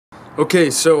Okay,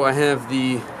 so I have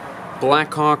the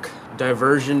Blackhawk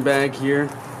Diversion bag here.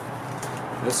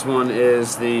 This one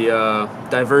is the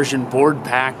Diversion board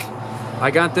pack.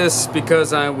 I got this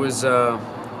because I was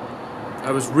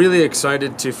really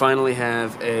excited to finally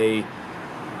have a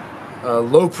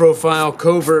low-profile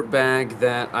covert bag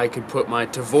that I could put my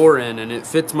tavor in, and it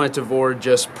fits my tavor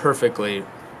just perfectly.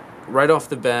 Right off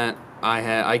the bat,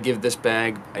 I give this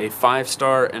bag a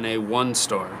 5-star and a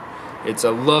 1-star. It's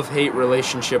a love-hate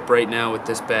relationship right now with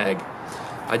this bag.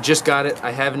 I just got it.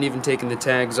 I haven't even taken the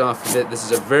tags off of it. This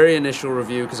is a very initial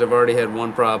review because I've already had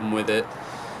one problem with it.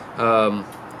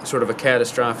 Sort of a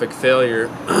catastrophic failure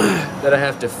that I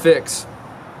have to fix.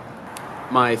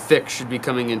 My fix should be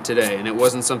coming in today, and it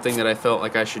wasn't something that I felt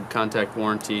like I should contact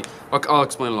warranty. I'll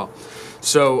explain it all.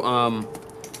 So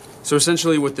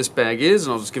essentially what this bag is,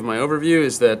 and I'll just give my overview,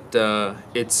 is that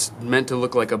it's meant to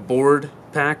look like a board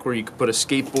pack where you could put a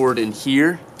skateboard in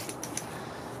here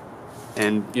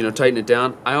and, you know, tighten it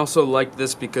down. I also like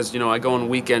this because, you know, I go on a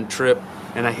weekend trip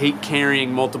and I hate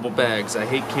carrying multiple bags. I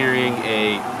hate carrying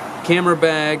a camera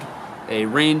bag, a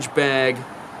range bag,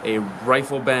 a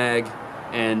rifle bag,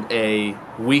 and a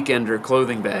weekender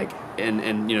clothing bag.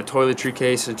 And you know, toiletry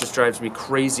case. It just drives me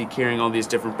crazy carrying all these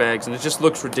different bags, and it just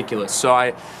looks ridiculous. So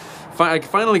I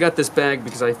finally got this bag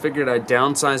because I figured I'd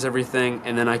downsize everything,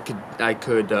 and then I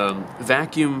could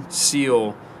vacuum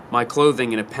seal my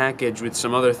clothing in a package with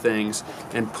some other things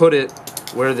and put it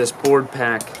where this board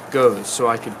pack goes. So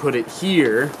I could put it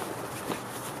here,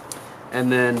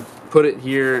 and then put it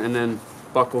here, and then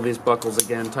buckle these buckles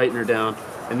again, tighten her down,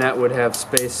 and that would have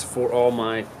space for all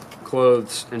my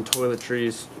clothes and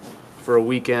toiletries for a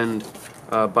weekend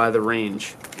by the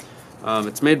range.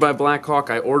 It's made by Blackhawk.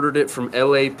 I ordered it from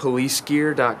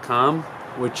lapolicegear.com,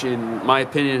 which in my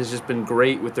opinion has just been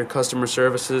great with their customer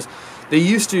services. They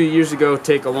used to, years ago,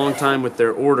 take a long time with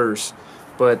their orders,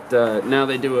 but now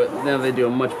they do a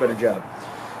much better job.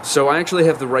 So I actually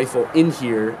have the rifle in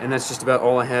here, and that's just about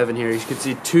all I have in here. You can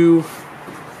see 2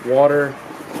 water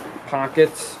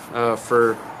pockets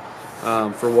for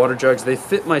water jugs. They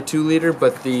fit my 2-liter,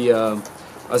 but the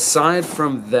aside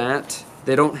from that,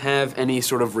 they don't have any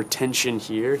sort of retention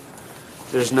here.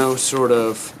 There's no sort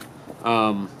of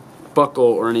buckle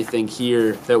or anything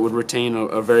here that would retain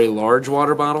a very large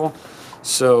water bottle.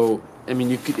 So, I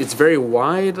mean, it's very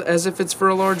wide as if it's for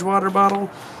a large water bottle,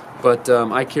 but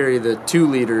I carry the 2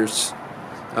 liters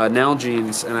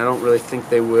Nalgene's, and I don't really think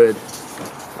they would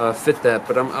fit that,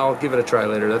 but I'll give it a try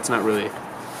later. That's not really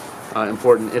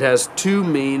important. It has 2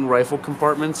 main rifle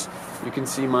compartments. You can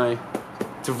see my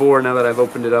tavor, now that I've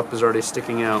opened it up, is already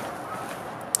sticking out.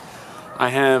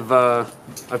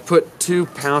 I've put 2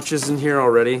 pouches in here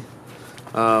already.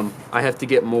 I have to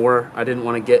get more. I didn't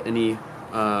want to get any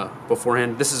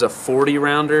beforehand. This is a 40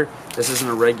 rounder. This isn't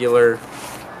a regular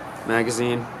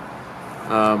magazine.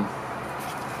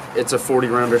 It's a 40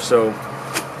 rounder, so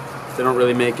they don't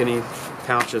really make any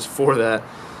pouches for that.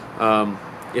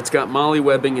 It's got molly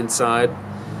webbing inside.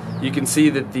 You can see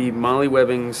that the molly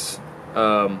webbings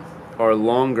are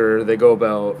longer. They go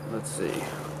about, let's see,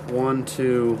 1,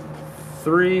 2,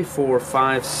 3, 4,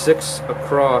 5, 6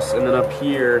 across, and then up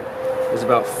here is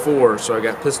about 4. So I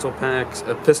got pistol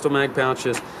pistol mag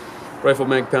pouches, rifle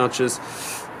mag pouches.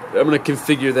 I'm gonna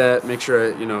configure that, make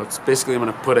sure you know, it's basically I'm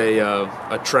gonna put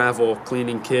a travel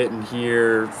cleaning kit in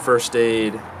here, first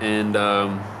aid, and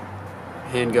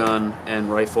handgun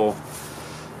and rifle.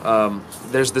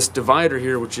 There's this divider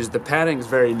here, which is, the padding's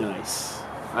very nice.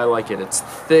 I like it. It's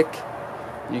thick.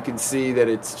 You can see that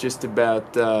it's just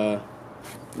about,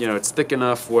 you know, it's thick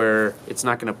enough where it's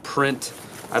not going to print.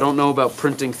 I don't know about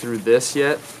printing through this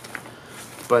yet,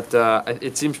 but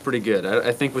it seems pretty good.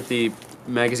 I think with the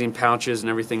magazine pouches and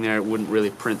everything there, it wouldn't really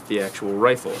print the actual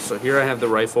rifle. So here I have the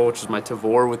rifle, which is my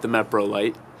tavor with the Mepro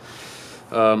light.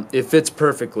 It fits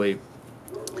perfectly.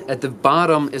 At the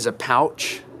bottom is a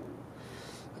pouch,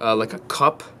 like a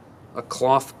cup, a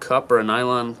cloth cup or a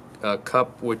nylon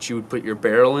cup, which you would put your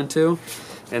barrel into.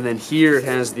 And then here it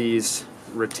has these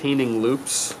retaining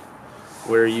loops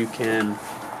where you can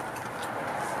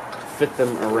fit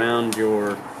them around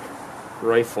your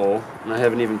rifle. And I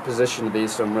haven't even positioned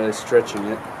these, so I'm really stretching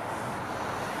it.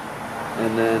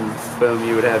 And then, boom,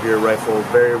 you would have your rifle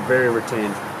very, very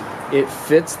retained. It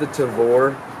fits the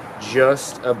tavor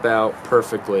just about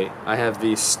perfectly. I have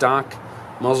the stock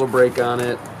muzzle brake on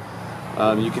it.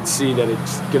 You can see that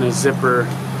it's going to zipper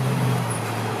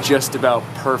just about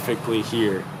perfectly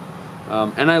here.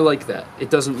 And I like that. It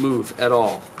doesn't move at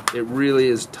all. It really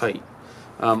is tight.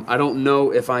 I don't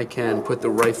know if I can put the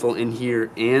rifle in here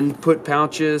and put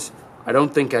pouches. I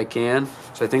don't think I can.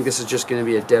 So I think this is just going to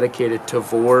be a dedicated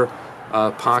tavor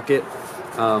pocket.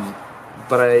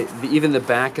 But even the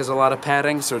back has a lot of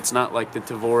padding, so it's not like the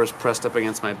tavor is pressed up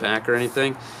against my back or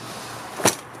anything.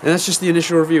 And that's just the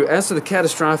initial review. As to the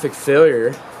catastrophic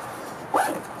failure,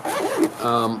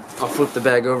 I'll flip the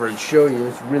bag over and show you.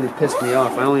 It's really pissed me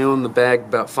off. I only owned the bag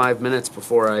about 5 minutes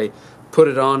before I put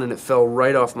it on, and it fell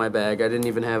right off my bag. I didn't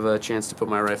even have a chance to put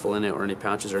my rifle in it or any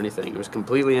pouches or anything. It was a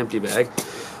completely empty bag.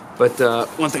 But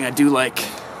one thing I do like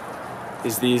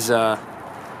is these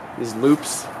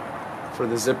loops for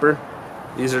the zipper.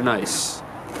 These are nice.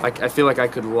 I feel like I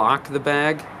could lock the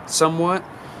bag somewhat.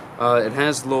 It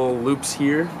has little loops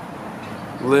here,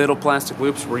 little plastic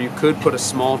loops where you could put a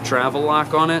small travel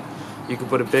lock on it. You could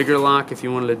put a bigger lock if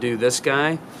you wanted to do this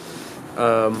guy.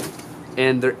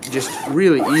 And they're just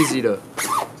really easy to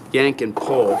yank and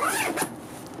pull.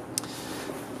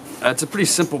 It's a pretty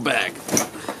simple bag,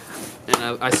 and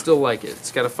I still like it.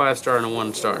 It's got a 5-star and a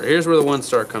 1-star. Here's where the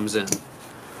 1-star comes in.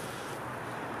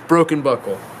 Broken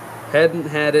buckle. Hadn't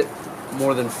had it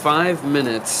more than 5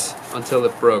 minutes until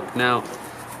it broke. Now,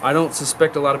 I don't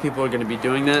suspect a lot of people are going to be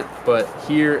doing that, but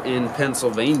here in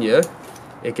Pennsylvania,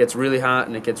 it gets really hot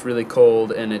and it gets really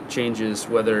cold, and it changes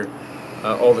weather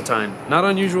all the time. Not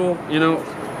unusual, you know.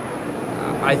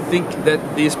 I think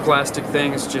that these plastic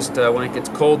things just when it gets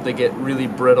cold, they get really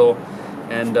brittle,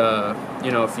 and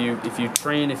you know, if you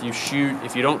train, if you shoot,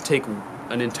 if you don't take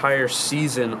an entire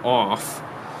season off,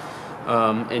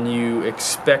 and you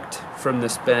expect from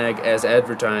this bag as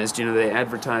advertised, you know, they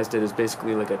advertised it as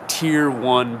basically like a tier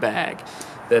 1 bag,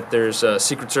 that there's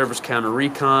Secret Service counter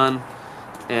recon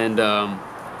and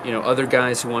you know, other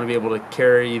guys who want to be able to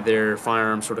carry their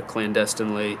firearms sort of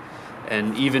clandestinely,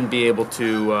 and even be able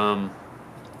to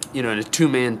you know, in a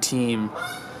 2-man team,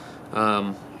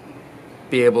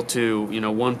 be able to, you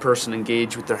know, one person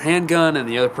engage with their handgun and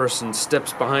the other person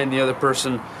steps behind the other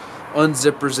person,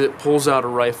 unzippers it, pulls out a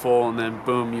rifle, and then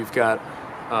boom, you've got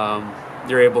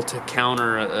you're able to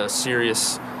counter a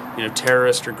serious, you know,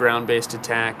 terrorist or ground-based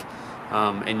attack,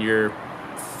 and you're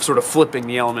sort of flipping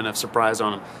the element of surprise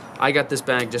on them. I got this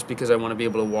bag just because I want to be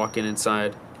able to walk in and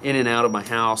out of my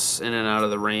house, in and out of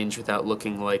the range without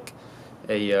looking like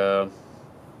a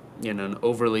you know, an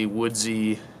overly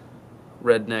woodsy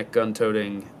redneck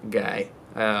gun-toting guy.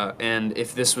 And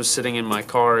if this was sitting in my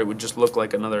car, it would just look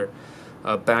like another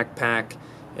backpack.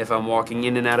 If I'm walking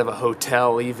in and out of a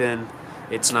hotel, even,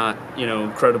 it's not, you know,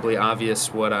 incredibly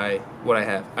obvious what I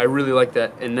have. I really like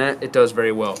that, and that it does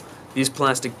very well. These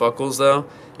plastic buckles, though,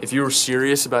 if you were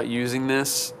serious about using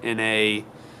this in a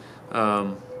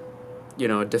you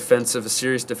know, a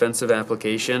serious defensive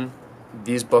application,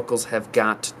 these buckles have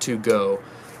got to go.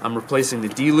 I'm replacing the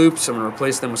D-loops. I'm going to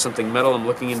replace them with something metal. I'm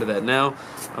looking into that now.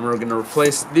 I'm going to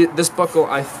replace this buckle.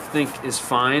 I think is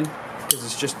fine because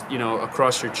it's just, you know,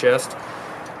 across your chest.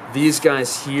 These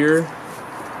guys here,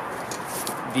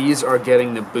 these are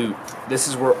getting the boot. This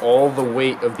is where all the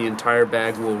weight of the entire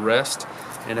bag will rest.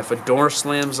 And if a door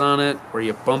slams on it or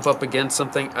you bump up against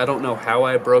something, I don't know how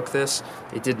I broke this.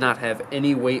 It did not have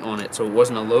any weight on it, so it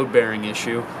wasn't a load-bearing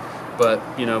issue. But,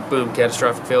 you know, boom,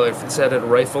 catastrophic failure. If it had a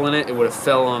rifle in it, it would have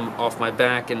fell off my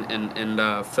back and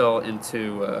fell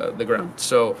into the ground.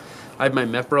 So I have my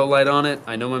Mepro light on it.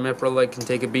 I know my Mepro light can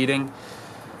take a beating.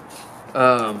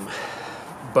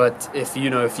 But if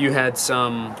you had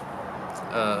some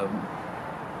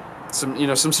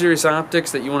serious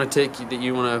optics that you want to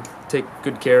take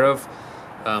good care of,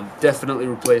 definitely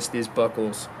replace these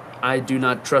buckles. I do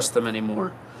not trust them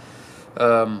anymore.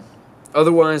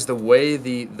 Otherwise, the way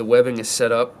the webbing is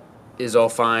set up is all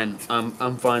fine.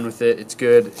 I'm fine with it. It's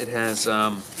good. It has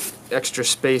extra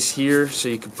space here, so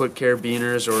you can put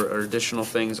carabiners or additional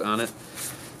things on it.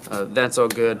 That's all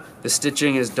good. The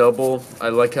stitching is double. I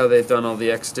like how they've done all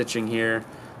the X stitching here.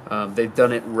 They've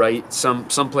done it right. Some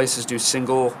places do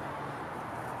single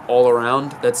all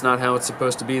around. That's not how it's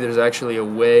supposed to be. There's actually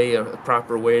a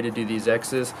proper way to do these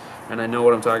X's, and I know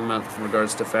what I'm talking about in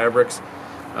regards to fabrics.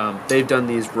 They've done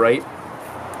these right.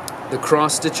 The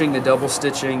cross stitching, the double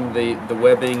stitching, the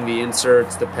webbing, the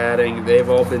inserts, the padding, they've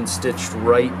all been stitched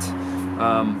right.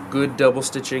 Good double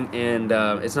stitching, and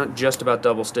it's not just about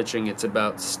double stitching, it's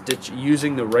about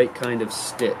using the right kind of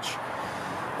stitch.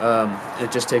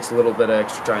 It just takes a little bit of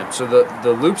extra time. So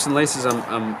the loops and laces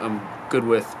I'm good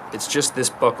with. It's just this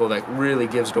buckle that really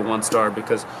gives it a 1-star,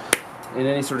 because in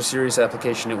any sort of serious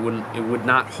application it would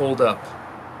not hold up,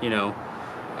 you know.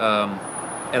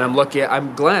 And I'm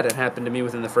glad it happened to me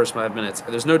within the first 5 minutes.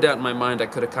 There's no doubt in my mind I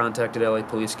could have contacted LA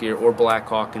Police Gear or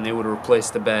Blackhawk, and they would have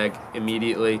replaced the bag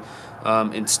immediately.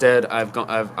 Instead, I've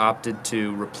opted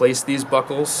to replace these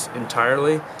buckles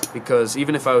entirely, because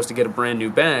even if I was to get a brand new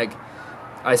bag,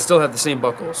 I still have the same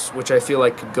buckles, which I feel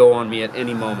like could go on me at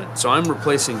any moment. So I'm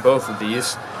replacing both of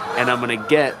these, and I'm going to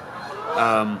get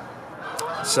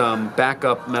some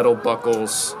backup metal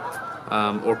buckles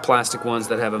or plastic ones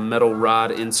that have a metal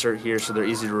rod insert here, so they're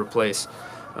easy to replace.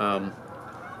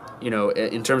 You know,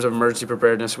 in terms of emergency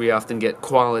preparedness, we often get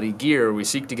quality gear. We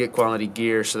seek to get quality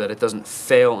gear so that it doesn't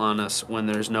fail on us when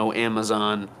there's no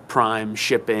Amazon Prime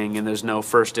shipping and there's no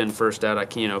first in, first out. I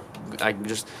can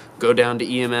just go down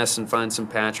to EMS and find some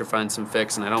patch or find some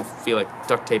fix, and I don't feel like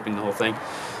duct taping the whole thing.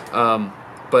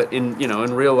 But in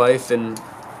real life, and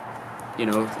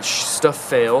stuff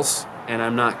fails, and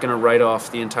I'm not going to write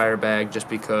off the entire bag just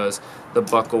because the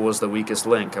buckle was the weakest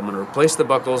link. I'm going to replace the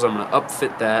buckles, I'm going to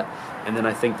upfit that, and then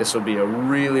I think this will be a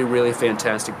really, really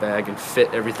fantastic bag and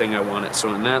fit everything I want it.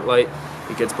 So in that light,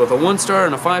 it gets both a 1-star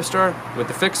and a 5-star. With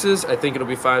the fixes, I think it'll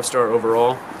be 5-star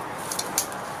overall.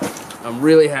 I'm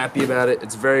really happy about it.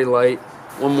 It's very light.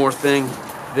 One more thing,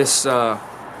 this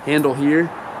handle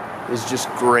here is just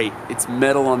great. It's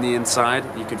metal on the inside.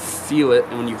 You can feel it,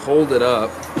 and when you hold it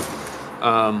up,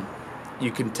 you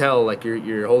can tell like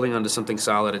you're holding onto something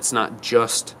solid. It's not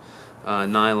just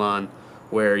nylon,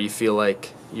 where you feel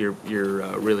like you're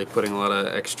really putting a lot of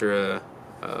extra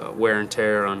wear and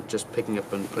tear on just picking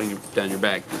up and putting it down your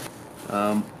bag.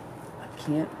 I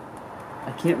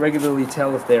can't regularly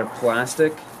tell if they are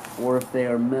plastic or if they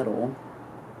are metal.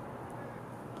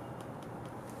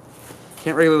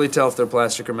 Can't regularly tell if they're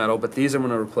plastic or metal, but these I'm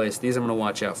going to replace. These I'm going to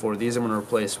watch out for. These I'm going to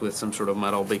replace with some sort of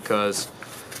metal, because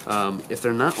if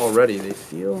they're not already, they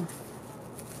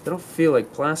don't feel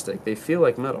like plastic. They feel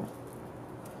like metal.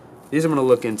 These I'm going to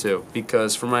look into,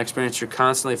 because from my experience, you're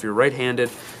constantly, if you're right-handed,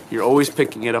 you're always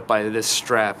picking it up by this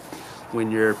strap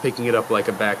when you're picking it up like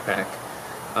a backpack.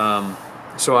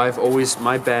 So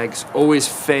my bags always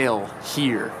fail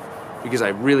here because I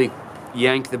really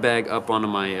yank the bag up onto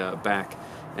my back,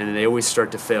 and they always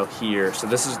start to fail here. So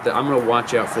I'm going to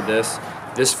watch out for this.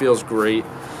 This feels great,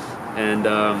 and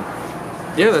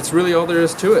yeah, that's really all there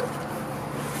is to it.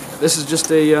 This is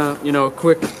just a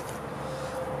quick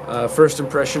first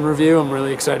impression review. I'm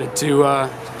really excited to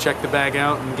check the bag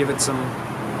out and give it some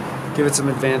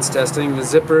advanced testing. The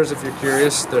zippers, if you're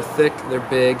curious, they're thick, they're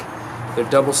big, they're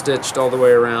double stitched all the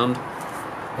way around,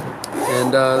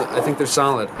 and I think they're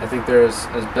solid. I think they're as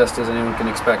best as anyone can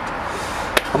expect.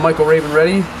 I'm Michael Raven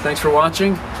Ready. Thanks for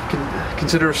watching.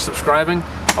 Consider subscribing.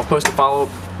 I'll post a follow-up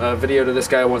video to this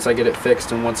guy once I get it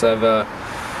fixed, and once I've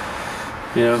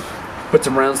put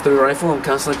some rounds through the rifle, and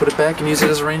constantly put it back and use it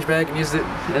as a range bag and use it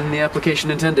in the application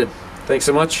intended. Thanks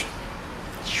so much.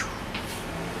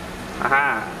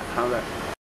 Aha! How's that?